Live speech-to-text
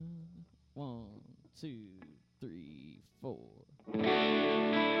One, two, three, four. And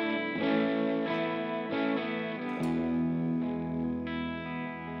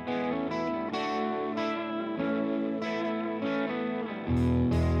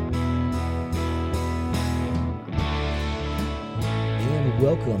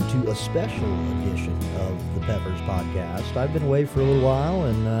welcome to a special edition of the Peppers Podcast. I've been away for a little while,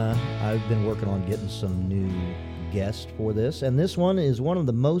 and I've been working on getting some new guests for this. And this one is one of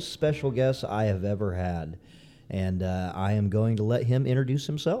the most special guests I have ever had. And I am going to let him introduce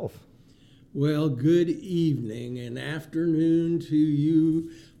himself. Well, good evening and afternoon to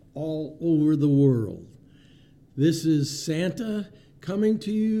you all over the world. This is Santa coming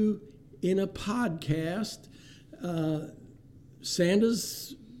to you in a podcast.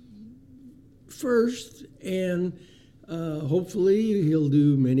 Santa's first, and hopefully he'll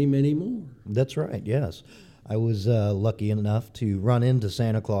do many, many more. That's right, yes. I was lucky enough to run into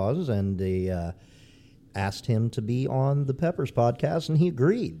Santa Claus, and they asked him to be on the Peppers Podcast, and he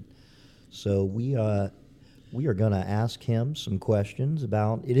agreed. So we are going to ask him some questions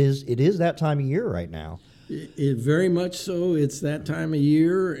about it is that time of year right now. It very much so. It's that time of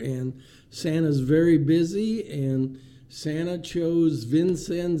year, and Santa's very busy, and Santa chose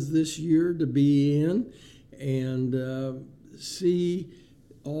Vincennes this year to be in and see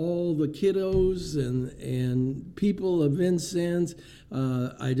all the kiddos and people of Vincennes.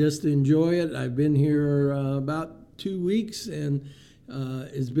 I just enjoy it. I've been here about 2 weeks, and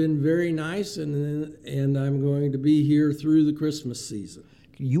it's been very nice, and I'm going to be here through the Christmas season.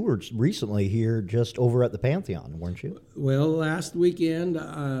 You were recently here just over at the Pantheon, weren't you? Well, last weekend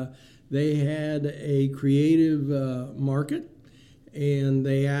they had a creative market, and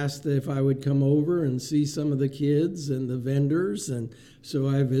they asked if I would come over and see some of the kids and the vendors, and so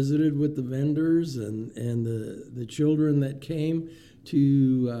I visited with the vendors and the children that came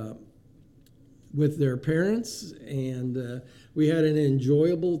to with their parents, and we had an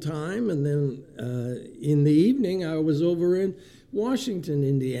enjoyable time. And then in the evening, I was over in Washington,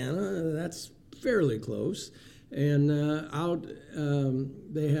 Indiana. That's fairly close. And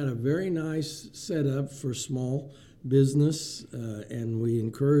they had a very nice setup for small business, and we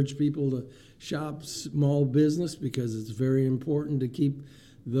encourage people to shop small business because it's very important to keep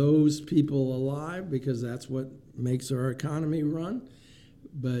those people alive, because that's what makes our economy run.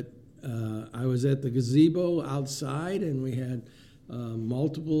 But I was at the gazebo outside, and we had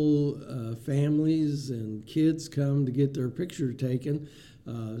multiple families and kids come to get their picture taken.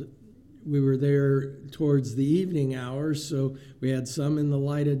 We were there towards the evening hours, so we had some in the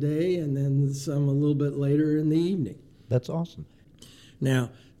light of day and then some a little bit later in the evening. That's awesome.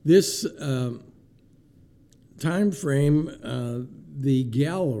 Now, this time frame, the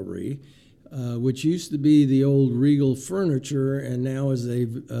gallery, which used to be the old Regal Furniture and now is a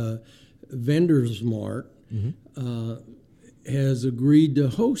vendor's mart, has agreed to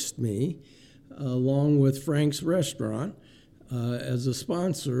host me along with Frank's Restaurant as a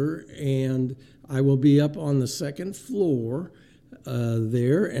sponsor, and I will be up on the second floor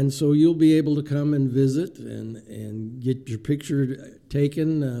there, and so you'll be able to come and visit and get your picture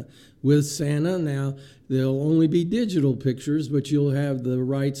taken with Santa. Now, there'll only be digital pictures, but you'll have the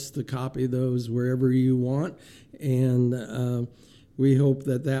rights to copy those wherever you want, and we hope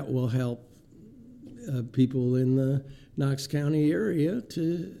that will help people in the Knox County area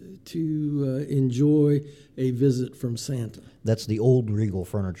to enjoy a visit from Santa. That's the old Regal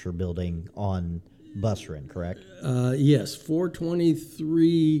Furniture building on Busserin, correct? Yes,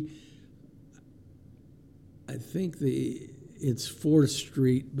 423. I think it's 4th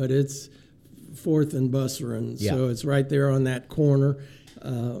Street, but it's 4th and Busserin, so it's right there on that corner.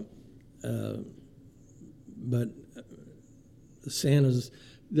 But Santa's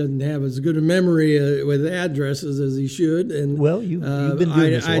doesn't have as good a memory with addresses as he should, and well, you've been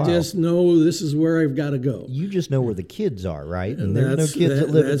doing this a while. I just know this is where I've got to go. You just know where the kids are, right? And there's no kids that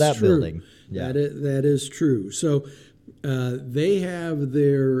live in that true. building. Yeah. That is true. So they have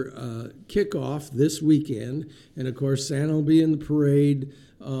their kickoff this weekend, and of course Santa will be in the parade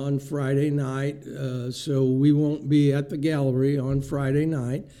on Friday night, so we won't be at the gallery on Friday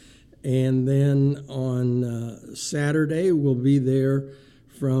night. And then on Saturday we'll be there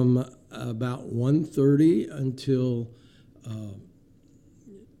from about 1:30 until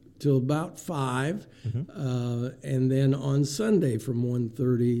about 5, and then on Sunday from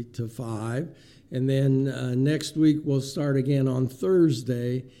 1:30 to 5. And then next week we'll start again on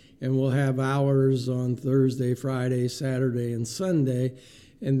Thursday, and we'll have hours on Thursday, Friday, Saturday, and Sunday.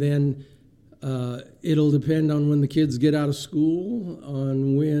 And then it'll depend on when the kids get out of school,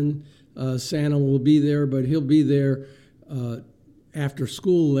 on when Santa will be there, but he'll be there after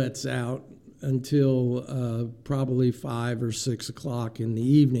school lets out until probably 5 or 6 o'clock in the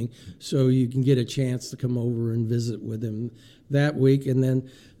evening, so you can get a chance to come over and visit with him that week. And then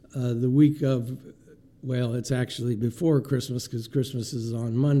the week of, well, it's actually before Christmas because Christmas is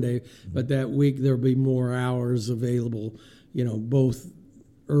on Monday, but that week there'll be more hours available, both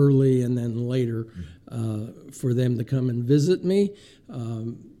early and then later for them to come and visit me.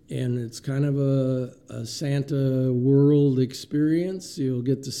 And it's kind of a Santa world experience. You'll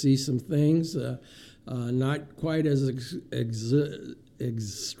get to see some things, not quite as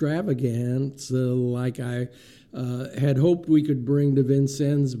extravagant like I had hoped we could bring to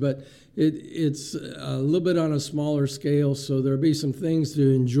Vincennes, but it's a little bit on a smaller scale, so there'll be some things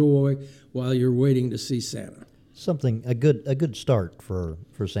to enjoy while you're waiting to see Santa. A good start for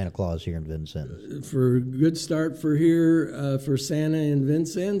Santa Claus here in Vincennes. For a good start for here for Santa in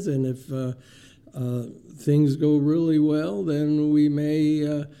Vincennes, and if things go really well, then we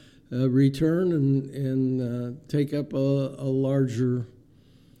may return and take up a larger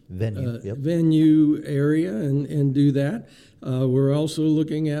venue area and do that. We're also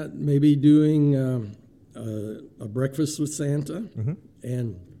looking at maybe doing a breakfast with Santa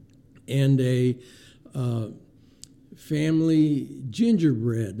and a family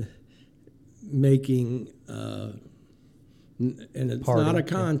gingerbread making, and it's Party, not a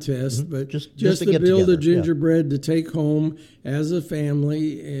contest, but just to to get build together, a gingerbread to take home as a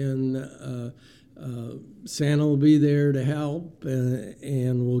family, and Santa will be there to help,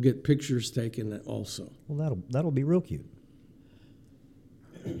 and we'll get pictures taken also. Well, that'll be real cute.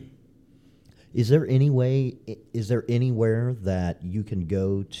 Is there anywhere that you can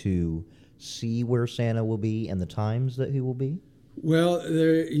go to see where Santa will be and the times that he will be? Well,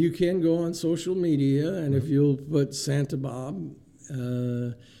 you can go on social media, and if you'll put Santa Bob,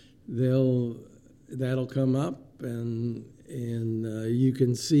 that'll come up, and you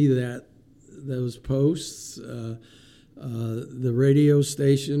can see those posts. The radio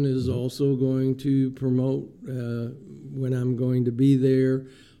station is also going to promote when I'm going to be there.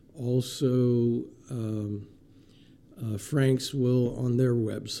 Also, Frank's will on their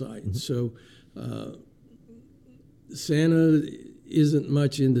website. So Santa isn't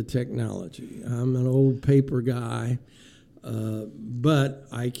much into technology. I'm an old paper guy, but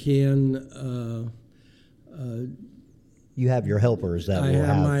I can. You have your helpers that I will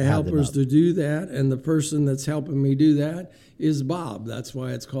have my have helpers to do that, and the person that's helping me do that is Bob. That's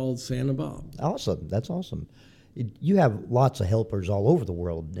why it's called Santa Bob. Awesome. That's awesome. You have lots of helpers all over the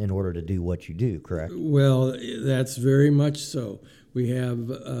world in order to do what you do, correct? Well, that's very much so. We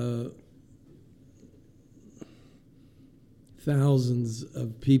have thousands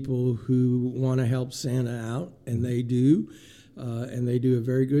of people who want to help Santa out, and they do a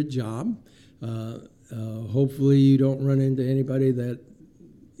very good job. Hopefully you don't run into anybody that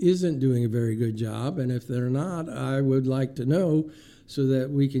isn't doing a very good job, and if they're not, I would like to know so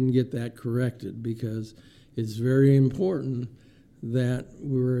that we can get that corrected, because it's very important that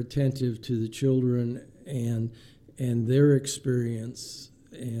we're attentive to the children and their experience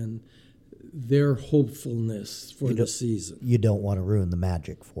and their hopefulness for the season. You don't want to ruin the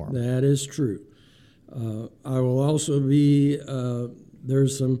magic for them. That is true. I will also be,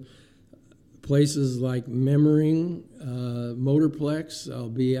 there's some places like Memmering, Motorplex. I'll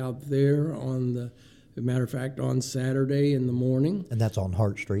be out there as a matter of fact, on Saturday in the morning. And that's on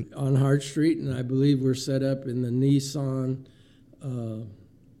Hart Street? On Hart Street, and I believe we're set up in the Nissan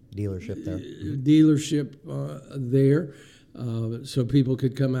dealership there. Dealership there, so people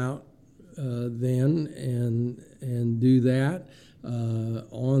could come out then and do that.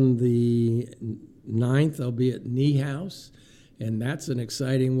 On the 9th, I'll be at Knee House, and that's an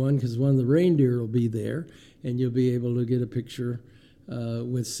exciting one because one of the reindeer will be there, and you'll be able to get a picture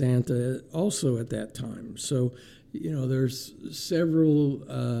with Santa also at that time. So, there's several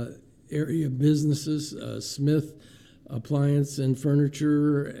area businesses, Smith Appliance and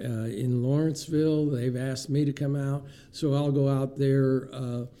Furniture in Lawrenceville. They've asked me to come out, so I'll go out there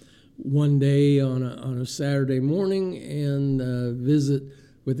one day on a Saturday morning and visit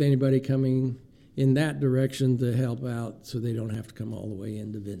with anybody coming in that direction to help out, so they don't have to come all the way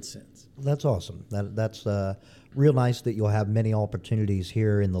into Vincennes. That's awesome. That's real nice that you'll have many opportunities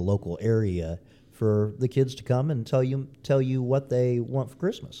here in the local area for the kids to come and tell you what they want for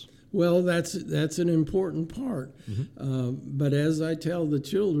Christmas. Well, that's an important part. But as I tell the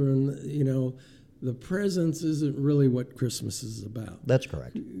children, the presents isn't really what Christmas is about. That's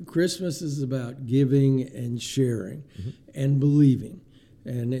correct. Christmas is about giving and sharing and believing.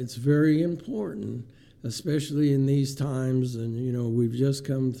 And it's very important, especially in these times. And, we've just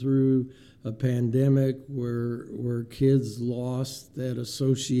come through a pandemic where kids lost that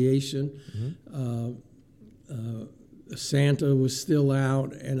association. Santa was still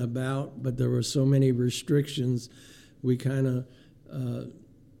out and about, but there were so many restrictions, we kind of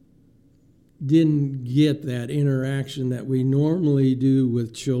didn't get that interaction that we normally do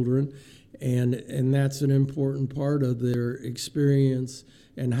with children, and that's an important part of their experience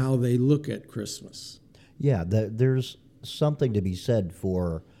and how they look at Christmas. Yeah, there's something to be said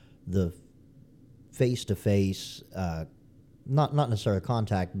for the face-to-face, not necessarily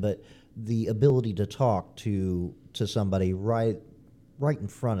contact, but the ability to talk to somebody right in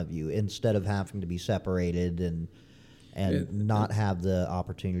front of you instead of having to be separated and not have the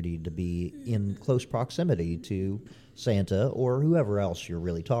opportunity to be in close proximity to Santa or whoever else you're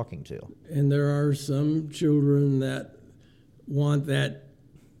really talking to. And there are some children that want that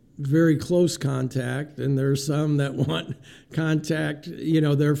very close contact, and there are some that want contact.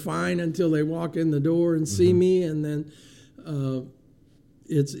 They're fine until they walk in the door and see me, and then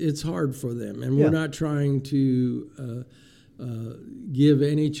it's hard for them. And we're not trying to give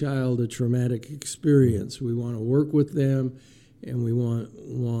any child a traumatic experience. We want to work with them, and we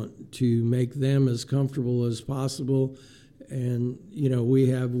want to make them as comfortable as possible. And we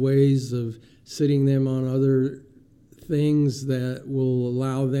have ways of sitting them on other things that will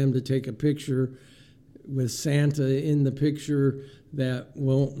allow them to take a picture with Santa in the picture that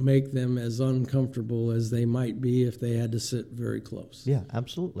won't make them as uncomfortable as they might be if they had to sit very close. Yeah,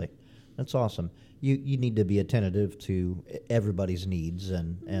 absolutely. That's awesome. You need to be attentive to everybody's needs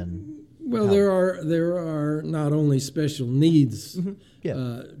and well, there are not only special needs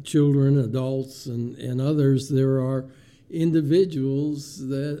children, adults, and others. There are individuals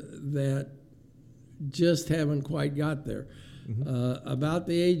that just haven't quite got there. About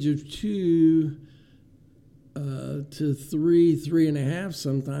the age of 2 to 3.5,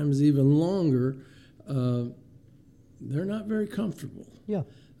 sometimes even longer, they're not very comfortable. Yeah.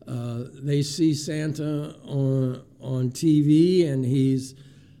 They see Santa on TV, and he's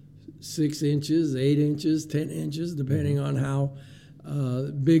 6 inches, 8 inches, 10 inches, depending on how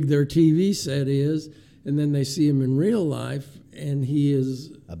big their TV set is. And then they see him in real life, and he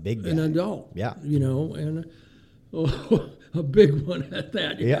is a big guy. An adult. Yeah. And a big one at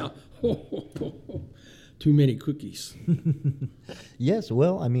that. Yeah. Too many cookies. Yes,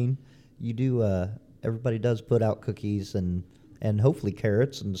 well, I mean, you do, everybody does put out cookies and hopefully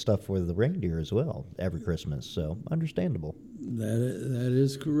carrots and stuff for the reindeer as well every Christmas, so understandable. That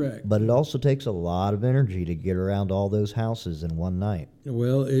is correct. But it also takes a lot of energy to get around all those houses in one night.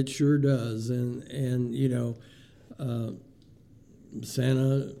 Well, it sure does, and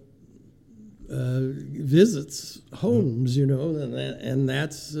Santa visits homes, and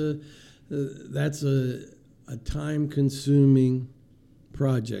that's a time-consuming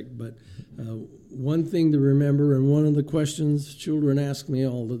project. But one thing to remember, and one of the questions children ask me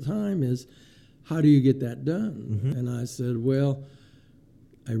all the time is, how do you get that done? And I said, well,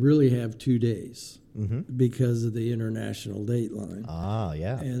 I really have 2 days because of the international date line. Ah,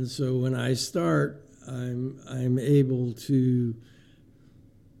 yeah. And so when I start, I'm able to,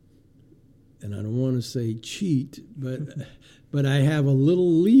 and I don't want to say cheat, but I have a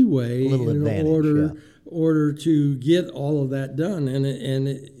little leeway in order to get all of that done, and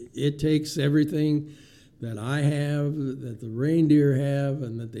it takes everything that I have, that the reindeer have,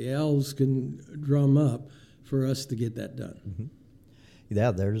 and that the elves can drum up for us to get that done. Yeah,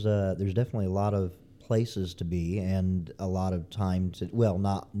 there's definitely a lot of places to be and a lot of time to, well,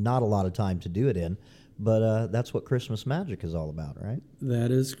 not a lot of time to do it in, but that's what Christmas magic is all about, right? That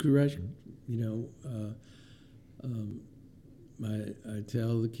is correct. I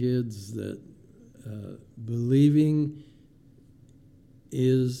tell the kids that believing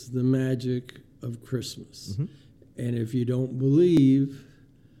is the magic of Christmas. And if you don't believe,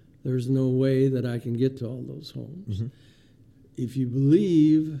 there's no way that I can get to all those homes. If you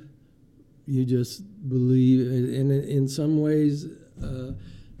believe, you just believe. And in some ways,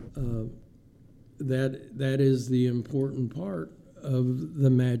 that is the important part of the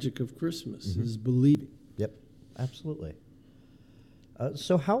magic of Christmas, is believing. Yep, absolutely.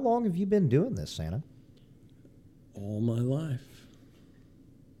 So how long have you been doing this, Santa? All my life.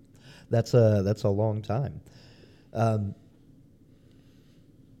 That's a long time.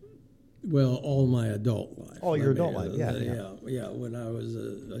 Well, all my adult life. All your adult life, yeah. When I was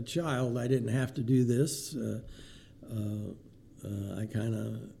a child, I didn't have to do this. I kind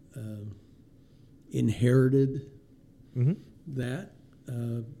of inherited that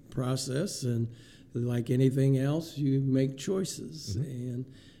process, and like anything else, you make choices. And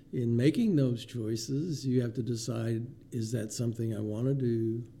in making those choices, you have to decide, is that something I want to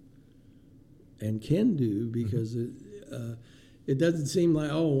do, and can do, because it doesn't seem like,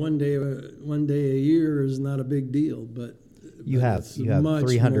 oh, one day a year is not a big deal, but you have much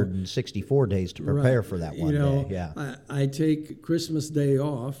 364 days to prepare for that one day. Yeah, I take Christmas Day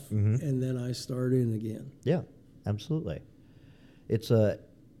off, and then I start in again. Yeah, absolutely. It's a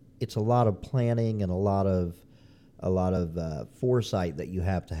lot of planning and a lot of foresight that you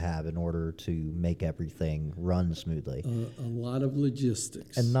have to have in order to make everything run smoothly. A lot of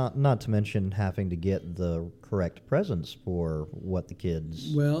logistics, and not to mention having to get the correct presents for what the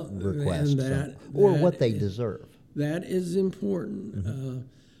kids request, or what they deserve. That is important.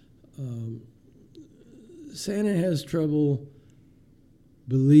 Santa has trouble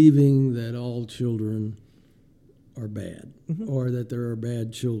believing that all children are bad, or that there are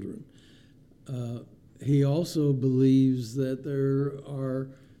bad children. He also believes that there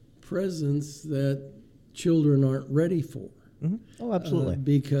are presents that children aren't ready for. Oh, absolutely.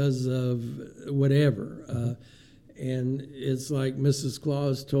 Because of whatever. And it's like Mrs.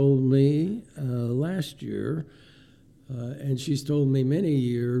 Claus told me last year, and she's told me many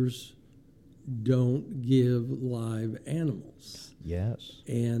years, don't give live animals. Yes.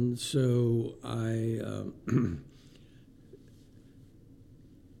 And so I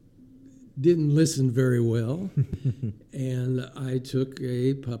didn't listen very well, and I took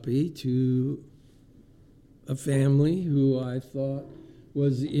a puppy to a family who I thought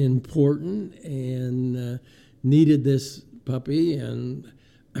was important and needed this puppy, and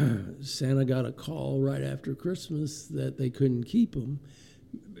Santa got a call right after Christmas that they couldn't keep him.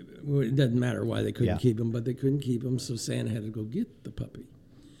 It doesn't matter why they couldn't keep him, but they couldn't keep him, so Santa had to go get the puppy.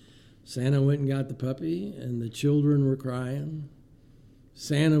 Santa went and got the puppy, and the children were crying.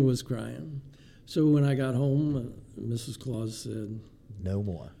 Santa was crying. So when I got home, Mrs. Claus said, "No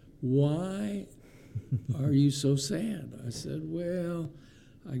more." "Why are you so sad?" I said, "Well,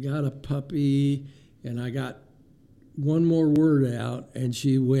 I got a puppy, and I got one more word out," and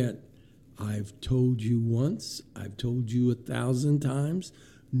she went, "I've told you once, I've told you 1,000 times,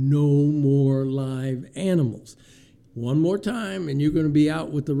 no more live animals. One more time, and you're going to be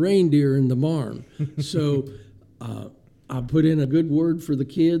out with the reindeer in the barn." So I put in a good word for the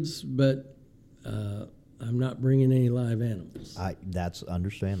kids, but I'm not bringing any live animals. That's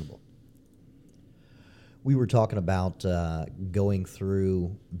understandable. We were talking about going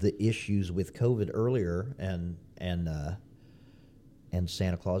through the issues with COVID earlier, and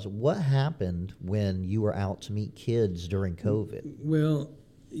Santa Claus. What happened when you were out to meet kids during COVID? Well,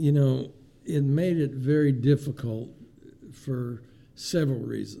 it made it very difficult for several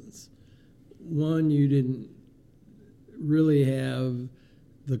reasons. One, you didn't really have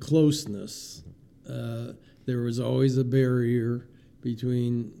the closeness. There was always a barrier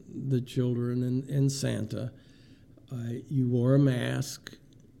between the children and Santa. You wore a mask,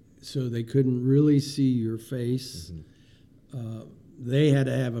 so they couldn't really see your face. They had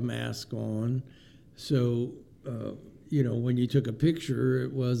to have a mask on. So, when you took a picture,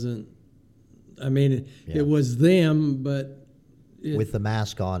 it wasn't, it was them, but with the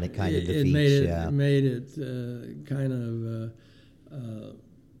mask on, it kind of defeats. It made it kind of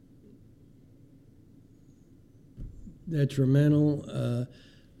detrimental.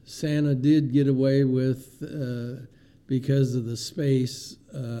 Santa did get away with, because of the space,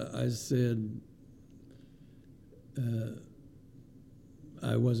 I said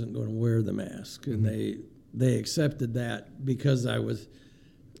I wasn't going to wear the mask, and they accepted that because I was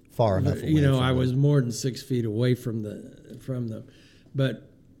far enough away. I was more than 6 feet away from them. But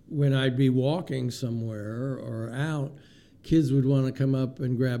when I'd be walking somewhere or out, kids would want to come up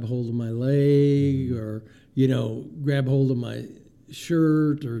and grab hold of my leg, or grab hold of my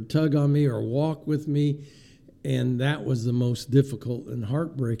shirt, or tug on me, or walk with me. And that was the most difficult and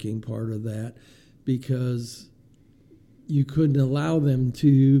heartbreaking part of that, because you couldn't allow them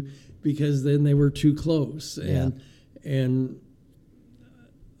to, because then they were too close. And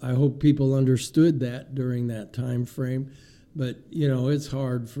I hope people understood that during that time frame. But it's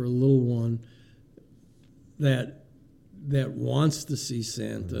hard for a little one that wants to see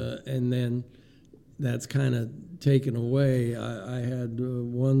Santa, and then that's kind of taken away. I had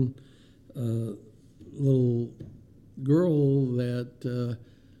one little girl that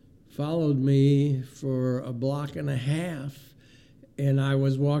followed me for a block and a half, and I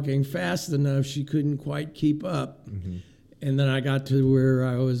was walking fast enough she couldn't quite keep up. And then I got to where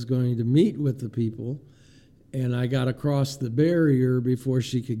I was going to meet with the people, and I got across the barrier before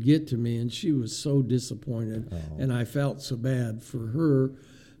she could get to me, and she was so disappointed, and I felt so bad for her.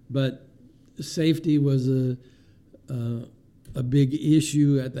 But safety was a big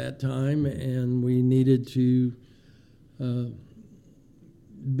issue at that time, and we needed to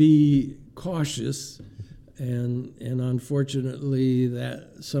be cautious, and unfortunately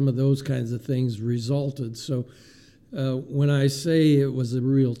that some of those kinds of things resulted. So when I say it was a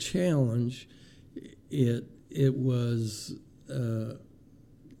real challenge, it was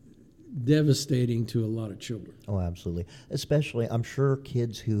devastating to a lot of children. Oh, absolutely. Especially, I'm sure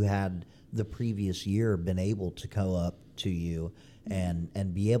kids who had the previous year been able to come up to you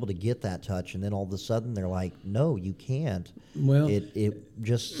and be able to get that touch, and then all of a sudden they're like, no, you can't. Well, it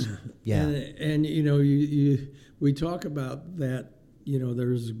just, yeah. And you know, we talk about that, you know,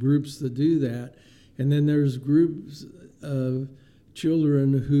 there's groups that do that, and then there's groups of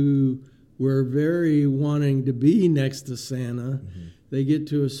children who were very wanting to be next to Santa. Mm-hmm. They get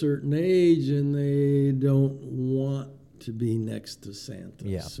to a certain age and they don't want to be next to Santa.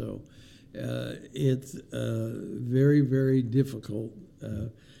 Yeah. So it's very, very difficult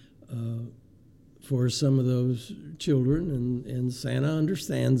for some of those children, and Santa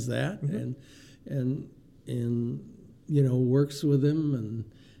understands that, mm-hmm. and you know, works with them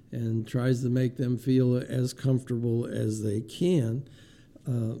and tries to make them feel as comfortable as they can.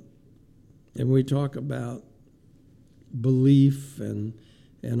 And we talk about belief and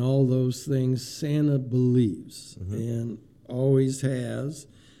all those things. Santa believes, mm-hmm. and always has,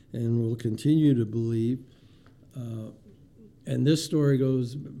 and will continue to believe. And this story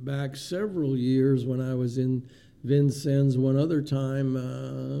goes back several years when I was in Vincennes one other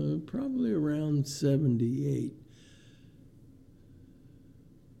time, probably around 78.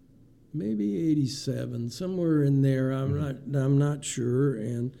 Maybe 87, somewhere in there. I'm not sure.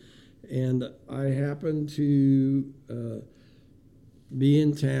 And I happened to be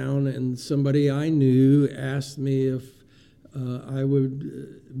in town, and somebody I knew asked me if I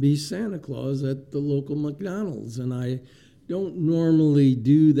would be Santa Claus at the local McDonald's. And I don't normally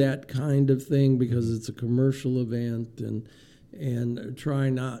do that kind of thing because it's a commercial event, and try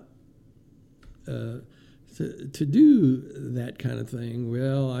not to do that kind of thing.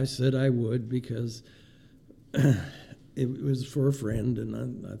 Well, I said I would because it was for a friend,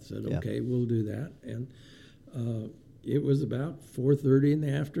 and I said, okay, we'll do that. And it was about 4:30 in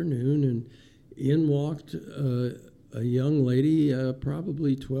the afternoon, and in walked a young lady,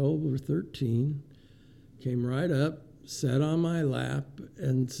 probably 12 or 13, came right up, sat on my lap,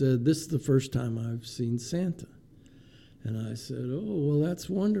 and said, "This is the first time I've seen Santa." And I said, "Oh, well, that's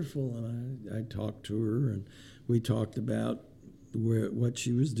wonderful." And I talked to her, and we talked about what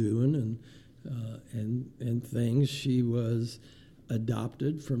she was doing and things. She was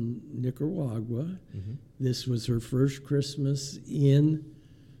adopted from Nicaragua. Mm-hmm. This was her first Christmas in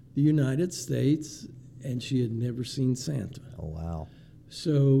the United States, and she had never seen Santa. Oh, wow.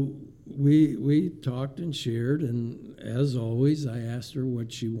 So we talked and shared, and as always, I asked her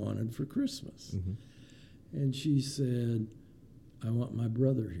what she wanted for Christmas. Mm-hmm. And she said, "I want my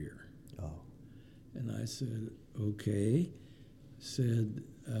brother here." Oh. And I said, "Okay." Said,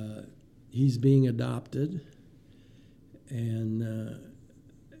 "He's being adopted, and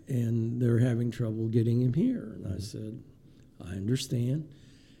they're having trouble getting him here." And I said, "I understand."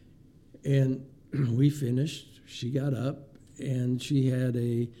 And we finished. She got up, and she had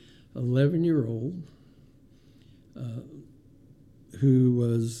a 11-year-old who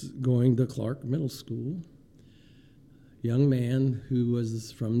was going to Clark Middle School, young man who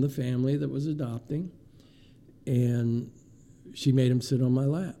was from the family that was adopting, and she made him sit on my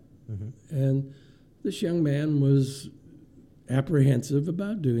lap. Mm-hmm. And this young man was apprehensive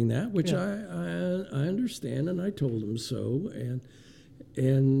about doing that, which I understand, and I told him so.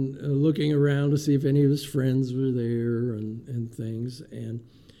 And looking around to see if any of his friends were there and things. And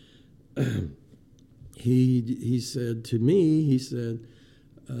he said to me,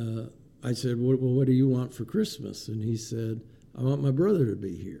 I said, well, what do you want for Christmas? And he said, "I want my brother to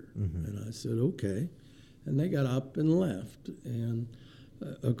be here." Mm-hmm. And I said, "Okay." And they got up and left. And,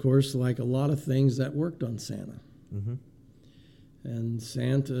 of course, like a lot of things, that worked on Santa. Mm-hmm. And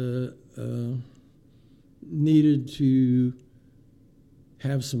Santa needed to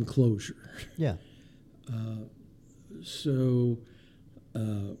have some closure. Yeah. So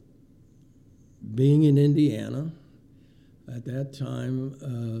being in Indiana, at that time,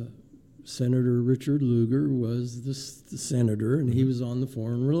 Senator Richard Lugar was the senator, and mm-hmm. he was on the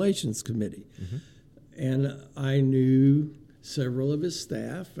Foreign Relations Committee. Mm-hmm. And I knew several of his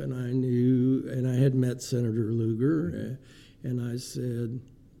staff, and I had met Senator Lugar, and I said,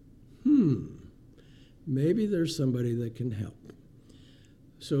 maybe there's somebody that can help.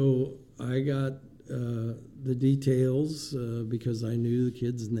 So I got the details because I knew the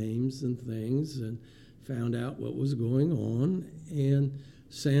kids' names and things, and found out what was going on. And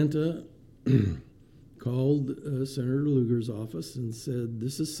Santa called Senator Lugar's office and said,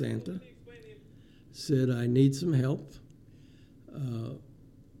 "This is Santa. said, I need some help.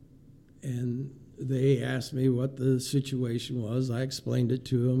 And they asked me what the situation was. I explained it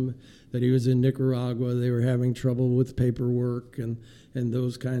to them, that he was in Nicaragua. They were having trouble with paperwork and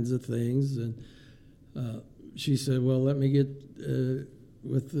those kinds of things. And she said, well, let me get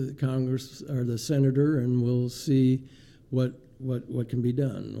with the Congress or the senator, and we'll see what can be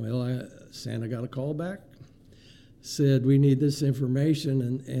done. Well, Santa got a call back, said, we need this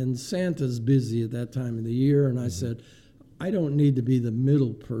information, and Santa's busy at that time of the year. And I said, I don't need to be the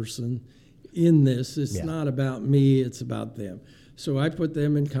middle person in this. It's not about me, it's about them. So I put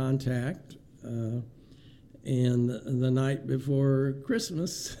them in contact, and the night before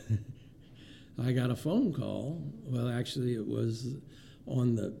Christmas, I got a phone call. Well, actually, it was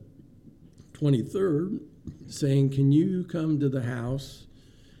on the 23rd, saying, can you come to the house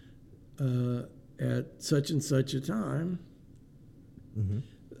at such and such a time?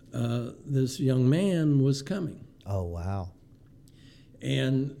 This young man was coming. Oh, wow.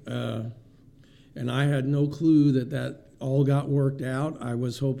 And I had no clue that all got worked out. I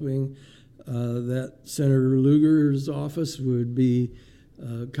was hoping that Senator Lugar's office would be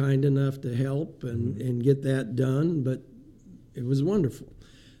kind enough to help and get that done, but it was wonderful.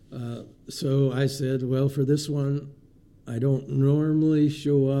 So I said, well, for this one, I don't normally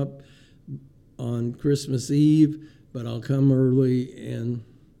show up on Christmas Eve, but I'll come early and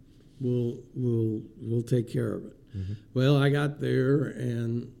we'll take care of it. Well, I got there,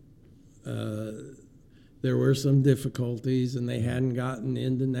 and there were some difficulties, and they hadn't gotten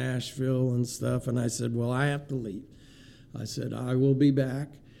into Nashville and stuff. And I said, well, I have to leave. I said, I will be back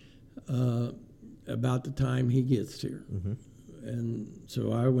about the time he gets here. And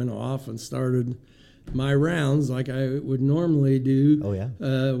so I went off and started my rounds like I would normally do. Oh,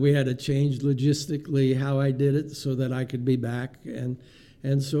 yeah. We had to change logistically how I did it so that I could be back.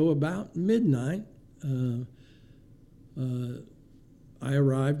 And so about midnight, I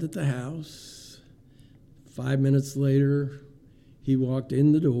arrived at the house. 5 minutes later, he walked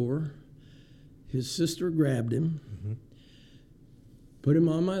in the door. His sister grabbed him, put him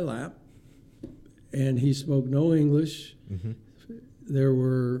on my lap, and he spoke no English. There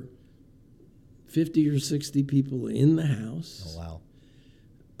were 50 or 60 people in the house. Oh,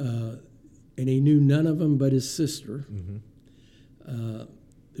 wow. And he knew none of them but his sister,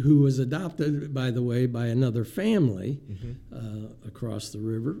 who was adopted, by the way, by another family across the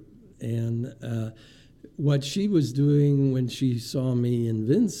river. And what she was doing when she saw me in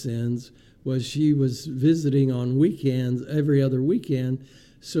Vincennes was she was visiting on weekends, every other weekend,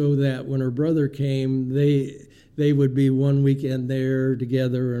 so that when her brother came, they would be one weekend there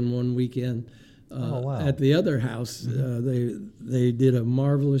together and one weekend at the other house. They did a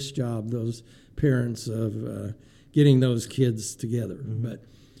marvelous job, those parents, of getting those kids together. But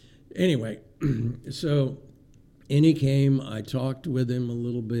anyway, so in he came. I talked with him a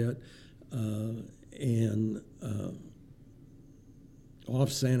little bit, and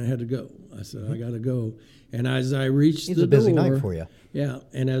off Santa had to go. I said, I got to go. And as I reached the door... It's a busy night for you. Yeah,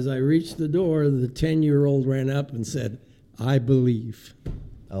 and as I reached the door, the 10-year-old ran up and said, I believe.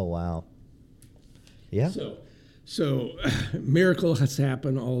 Oh, wow. Yeah. So miracles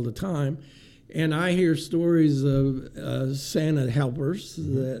happen all the time. And I hear stories of Santa helpers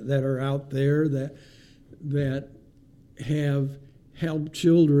that are out there that have helped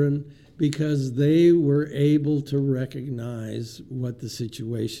children because they were able to recognize what the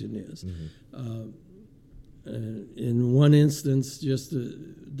situation is. In one instance, just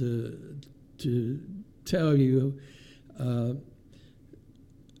to tell you,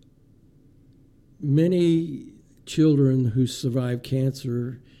 many children who survive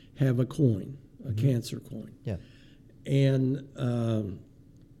cancer have a coin, a cancer coin. Yeah. And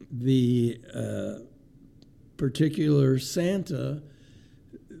the particular Santa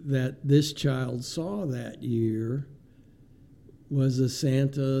that this child saw that year was a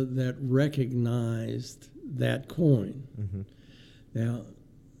Santa that recognized that coin. Now,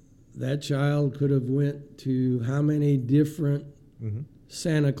 that child could have went to how many different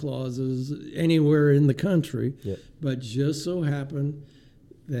Santa Clauses anywhere in the country, but just so happened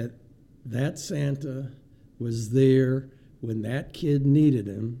that that Santa was there when that kid needed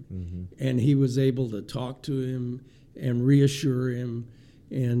him, and he was able to talk to him and reassure him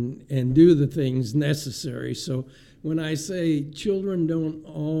and do the things necessary. So when I say children don't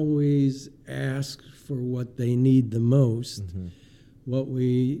always ask for what they need the most, what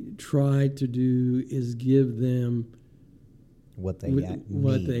we try to do is give them what they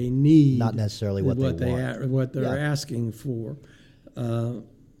need, not necessarily what they want. What they're asking for.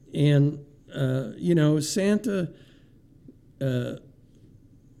 And Santa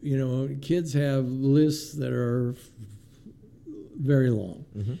kids have lists that are very long.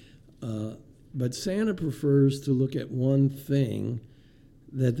 But Santa prefers to look at one thing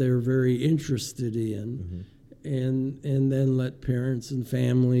that they're very interested in, and then let parents and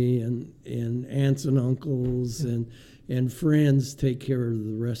family and aunts and uncles and friends take care of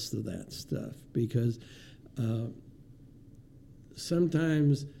the rest of that stuff, because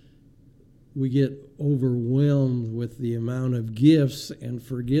sometimes we get overwhelmed with the amount of gifts and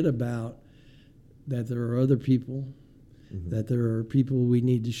forget about that there are other people, that there are people we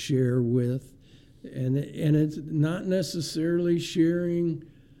need to share with. And it's not necessarily sharing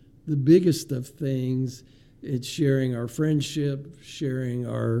the biggest of things. It's sharing our friendship, sharing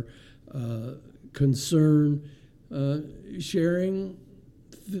our concern, sharing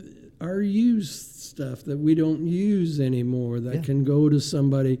our used stuff that we don't use anymore that can go to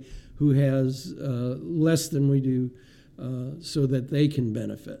somebody who has less than we do, so that they can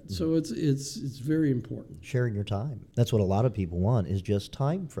benefit. So it's very important. Sharing your time. That's what a lot of people want, is just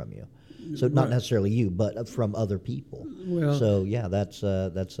time from you. So not necessarily you, but from other people. Well, so yeah, that's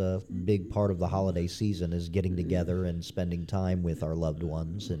a big part of the holiday season, is getting together and spending time with our loved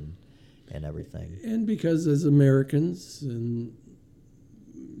ones and everything. And because as Americans and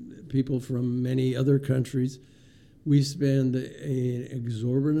people from many other countries, we spend an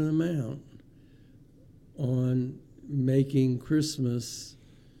exorbitant amount on making Christmas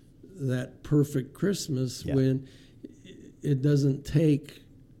that perfect Christmas, when it doesn't take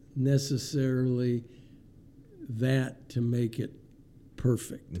necessarily that to make it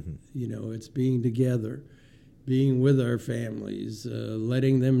perfect. It's being together, being with our families,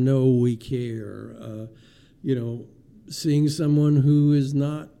 letting them know we care, seeing someone who is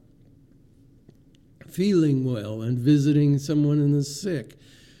not feeling well and visiting someone in the sick,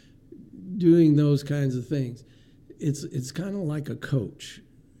 doing those kinds of things. It's kind of like a coach,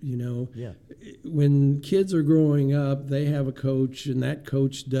 When kids are growing up, they have a coach, and that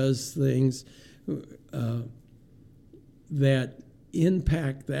coach does things that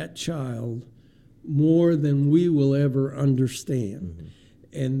impact that child more than we will ever understand.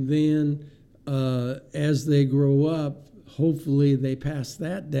 And then as they grow up, hopefully they pass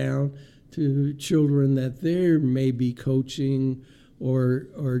that down to children that they're maybe coaching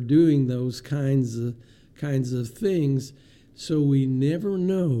or doing those kinds of things. So we never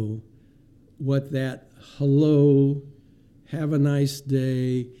know what that hello, have a nice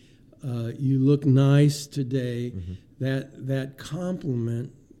day, you look nice today, that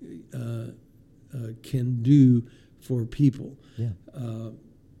compliment can do for people.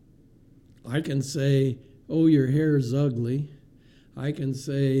 I can say, oh, your hair is ugly. I can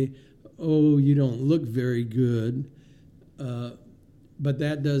say, oh, you don't look very good. But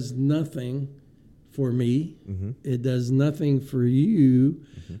that does nothing for me. It does nothing for you,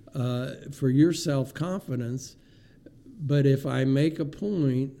 for your self-confidence. But if I make a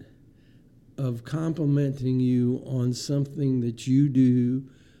point of complimenting you on something that you do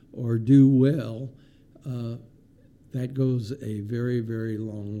or do well, that goes a very, very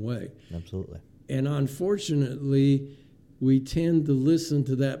long way. Absolutely. And unfortunately, we tend to listen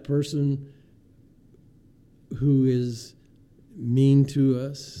to that person who is mean to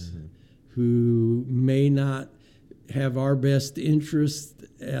us, who may not have our best interest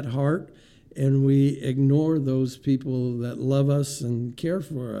at heart, and we ignore those people that love us and care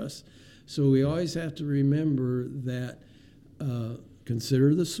for us. So we always have to remember that,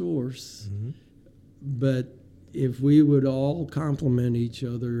 consider the source, but if we would all compliment each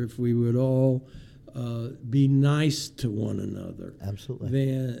other, if we would all be nice to one another,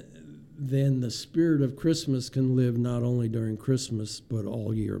 absolutely, then the spirit of Christmas can live not only during Christmas, but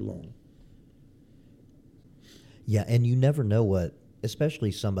all year long. Yeah, and you never know what,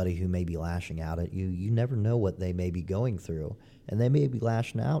 especially somebody who may be lashing out at you, you never know what they may be going through. And they may be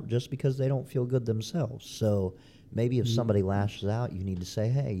lashing out just because they don't feel good themselves. So maybe if somebody lashes out, you need to say,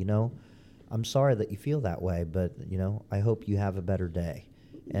 hey, I'm sorry that you feel that way, but, I hope you have a better day.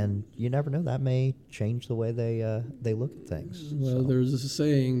 And you never know, that may change the way they look at things. Well, there's a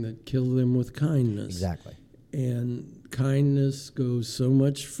saying that kill them with kindness. Exactly. And kindness goes so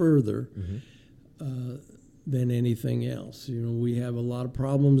much further than anything else. We have a lot of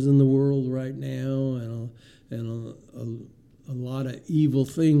problems in the world right now, and a lot of evil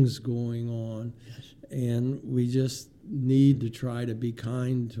things going on. Yes. And we just need to try to be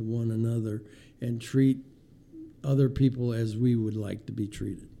kind to one another and treat other people as we would like to be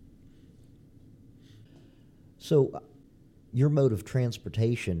treated. So your mode of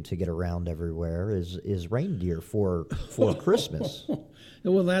transportation to get around everywhere is reindeer for Christmas.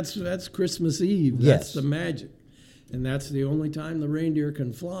 Well, that's Christmas Eve. Yes. That's the magic. and that's the only time the reindeer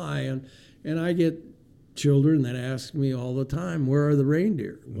can fly. And I get children that ask me all the time, where are the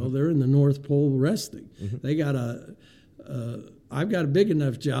reindeer? Well, they're in the North Pole resting. They got I've got a big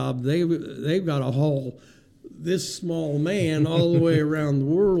enough job. They've got to haul this small man all the way around the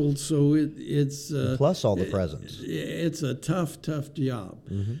world. So it's plus all the presents. It's a tough job.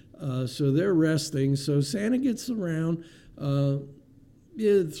 So they're resting. So Santa gets around.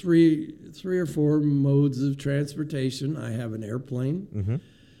 Three or four modes of transportation. I have an airplane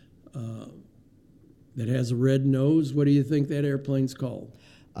that has a red nose. What do you think that airplane's called?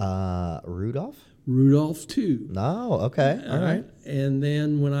 Rudolph? Rudolph 2. Oh, okay. All right. And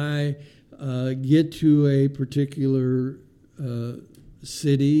then when I get to a particular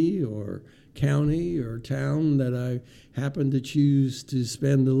city or county or town that I happen to choose to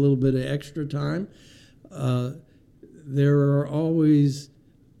spend a little bit of extra time, there are always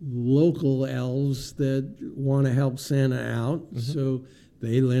local elves that want to help Santa out. So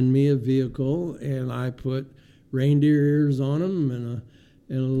they lend me a vehicle, and I put reindeer ears on them and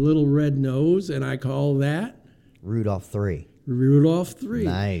a little red nose, and I call that Rudolph 3. Rudolph 3.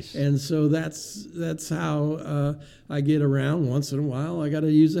 Nice. And so that's how I get around. Once in a while, I got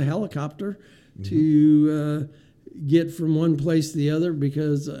to use a helicopter to get from one place to the other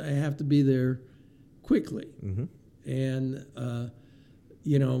because I have to be there quickly. And,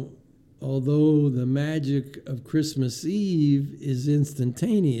 although the magic of Christmas Eve is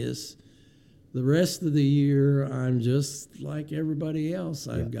instantaneous, the rest of the year I'm just like everybody else.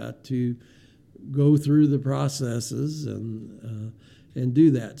 I've got to go through the processes and do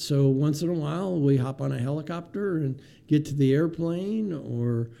that. So once in a while we hop on a helicopter and get to the airplane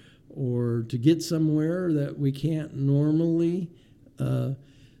or to get somewhere that we can't normally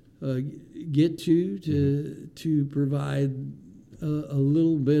get to provide a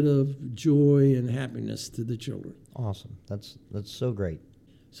little bit of joy and happiness to the children. Awesome. That's so great.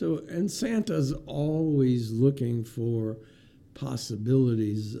 So, and Santa's always looking for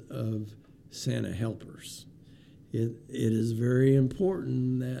possibilities of Santa helpers. It is very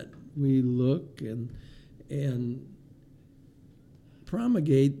important that we look and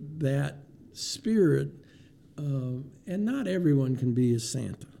promulgate that spirit. And not everyone can be a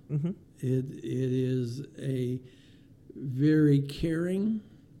Santa. It is a very caring,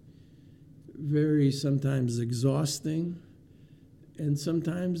 very sometimes exhausting, and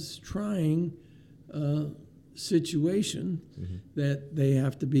sometimes trying situation that they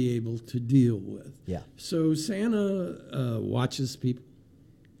have to be able to deal with. Yeah. So Santa watches people.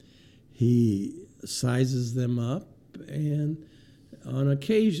 He sizes them up, and on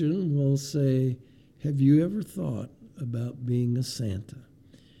occasion will say, have you ever thought about being a Santa?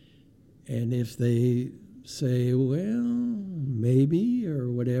 And if they say, well, maybe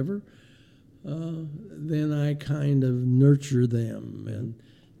or whatever, then I kind of nurture them and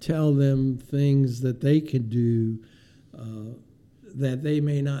tell them things that they can do that they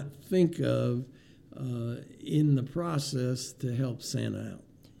may not think of in the process to help Santa out.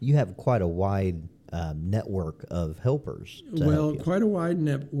 You have quite a wide network of helpers. Well, quite a wide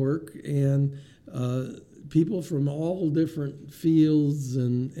network, and people from all different fields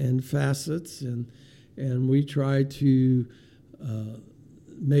and facets, and we try to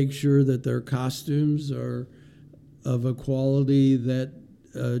make sure that their costumes are of a quality that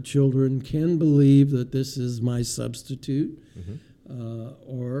children can believe that this is my substitute,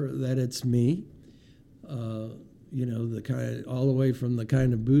 or that it's me. The kind, all the way from the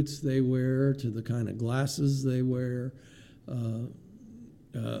kind of boots they wear to the kind of glasses they wear,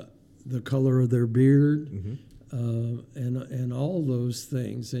 the color of their beard, and all those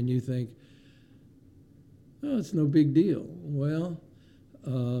things. And you think, oh, it's no big deal. Well,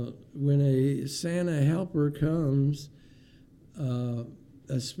 when a Santa helper comes,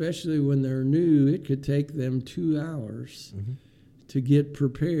 especially when they're new, it could take them 2 hours to get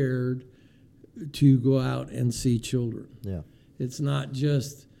prepared to go out and see children. Yeah. It's not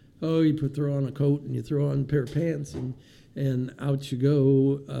just, oh, you throw on a coat and you throw on a pair of pants and out you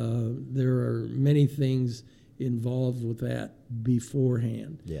go. There are many things involved with that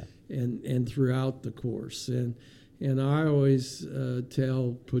beforehand. Yeah. And throughout the course. And I always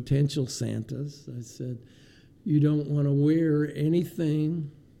tell potential Santas, I said, you don't want to wear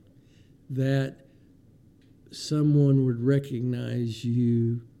anything that someone would recognize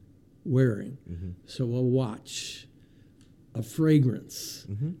you wearing. So a watch, a fragrance,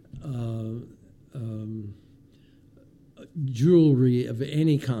 jewelry of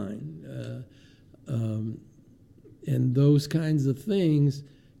any kind, and those kinds of things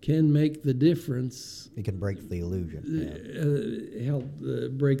can make the difference. It can break the illusion. Help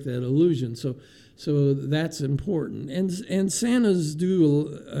break that illusion. So that's important. And Santas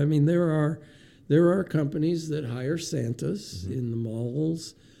do. I mean, there are companies that hire Santas in the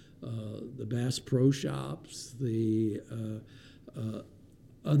malls, the Bass Pro Shops, the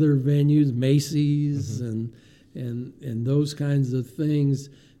other venues, Macy's, and those kinds of things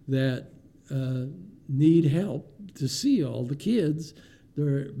that need help to see all the kids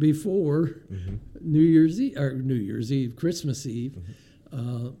there before New Year's Eve, Christmas Eve,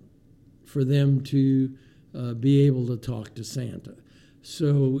 for them to be able to talk to Santa.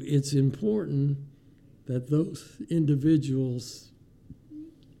 So it's important that those individuals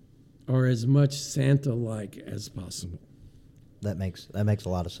are as much Santa-like as possible. That makes a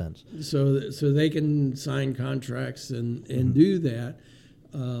lot of sense. So they can sign contracts and do that.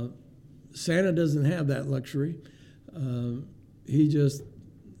 Santa doesn't have that luxury. He just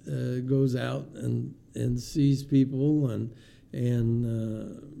goes out and sees people and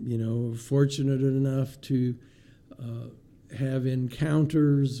fortunate enough to have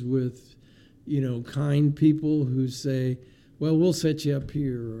encounters with kind people who say, well, we'll set you up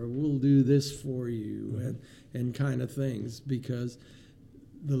here, or we'll do this for you, and kind of things, because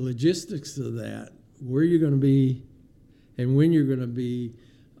the logistics of that, where you're going to be and when you're going to be,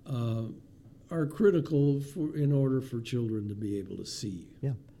 are critical in order for children to be able to see you.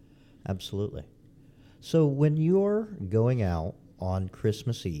 Yeah, absolutely. So when you're going out on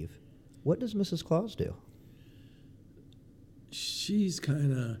Christmas Eve, what does Mrs. Claus do? She's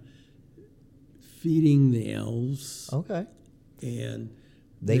kind of feeding the elves. Okay. And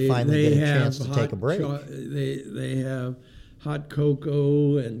they finally get a chance to take a break. They have hot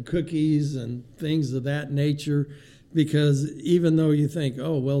cocoa and cookies and things of that nature, because even though you think,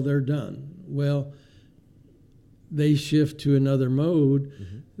 oh, well, they're done, well, they shift to another mode.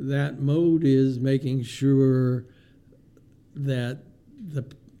 That mode is making sure that the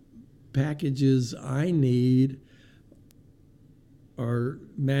packages I need are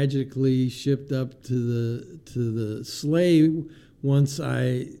magically shipped up to the sleigh once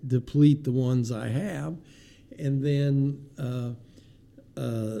I deplete the ones I have, and then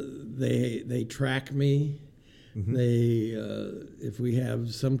they track me. They if we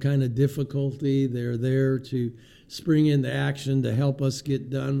have some kind of difficulty, they're there to spring into action to help us get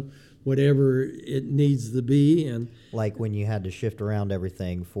done whatever it needs to be. And like when you had to shift around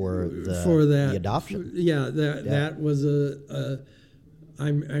everything for the adoption. That was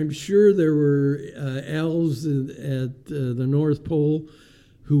I'm sure there were elves at the North Pole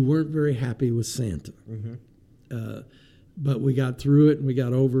who weren't very happy with Santa. But we got through it and we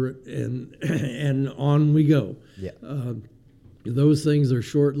got over it, and on we go. Yeah. Those things are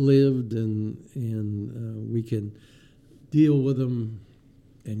short-lived, and we can deal with them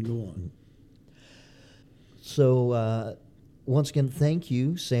and go on. So once again, thank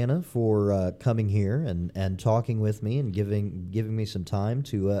you, Santa, for coming here and talking with me and giving me some time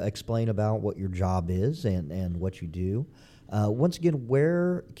to explain about what your job is and what you do. Once again,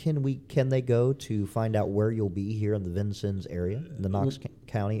 where can they go to find out where you'll be here in the Vincennes area, in the Knox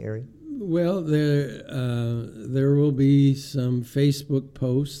County area? Well, there will be some Facebook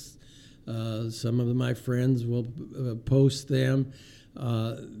posts. Some of my friends will post them.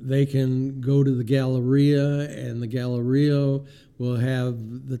 They can go to the Galleria, and the Galleria will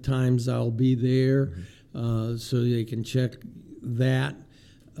have the times I'll be there, so they can check that.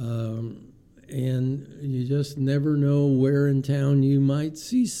 And you just never know where in town you might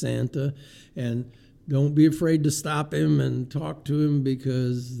see Santa, and don't be afraid to stop him and talk to him,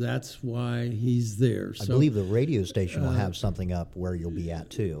 because that's why he's there. I believe the radio station will have something up where you'll be at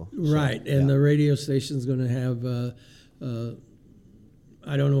too. Right, and the radio station's going to have,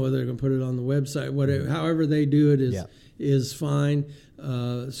 I don't know whether they're going to put it on the website. However they do it is fine.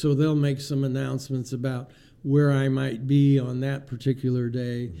 So they'll make some announcements about where I might be on that particular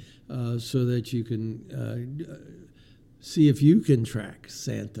day, so that you can see if you can track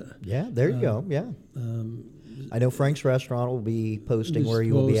Santa. Yeah, there you go. Yeah. I know Frank's Restaurant will be posting where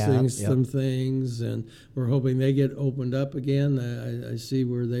you will be at. Posting some things, and we're hoping they get opened up again. I see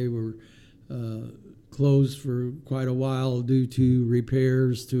where they were closed for quite a while due to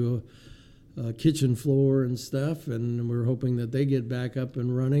repairs to a kitchen floor and stuff, and we're hoping that they get back up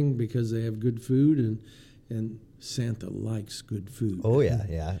and running because they have good food, and Santa likes good food. Oh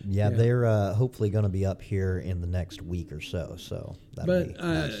yeah. They're hopefully going to be up here in the next week or so. So that'll be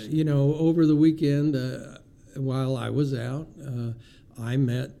nice. Over the weekend, while I was out, I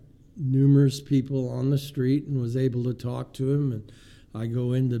met numerous people on the street and was able to talk to them. And I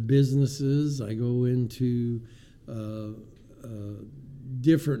go into businesses, I go into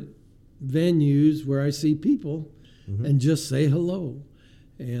different venues where I see people and just say hello.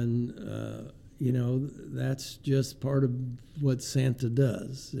 And, that's just part of what Santa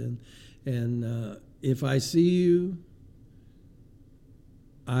does. And if I see you,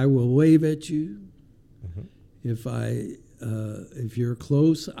 I will wave at you. If you're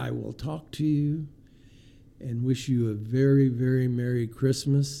close, I will talk to you and wish you a very, very Merry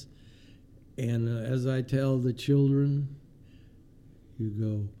Christmas. And as I tell the children, you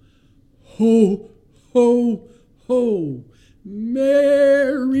go, ho, ho, ho,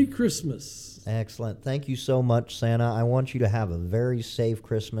 Merry Christmas. Excellent. Thank you so much, Santa. I want you to have a very safe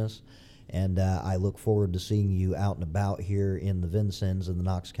Christmas, and I look forward to seeing you out and about here in the Vincennes in the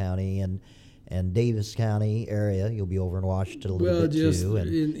Knox County and Davis County area. You'll be over in Washington a little bit too. And,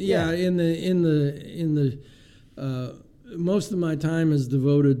 in the most of my time is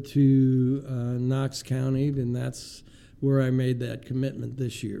devoted to Knox County, and that's where I made that commitment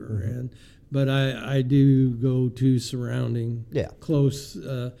this year. But I do go to surrounding close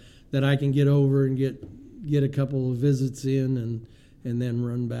that I can get over and get a couple of visits in and then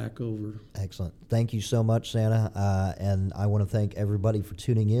run back over. Excellent. Thank you so much, Santa. And I want to thank everybody for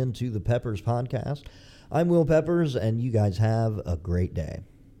tuning in to the Peppers Podcast. I'm Will Peppers, and you guys have a great day.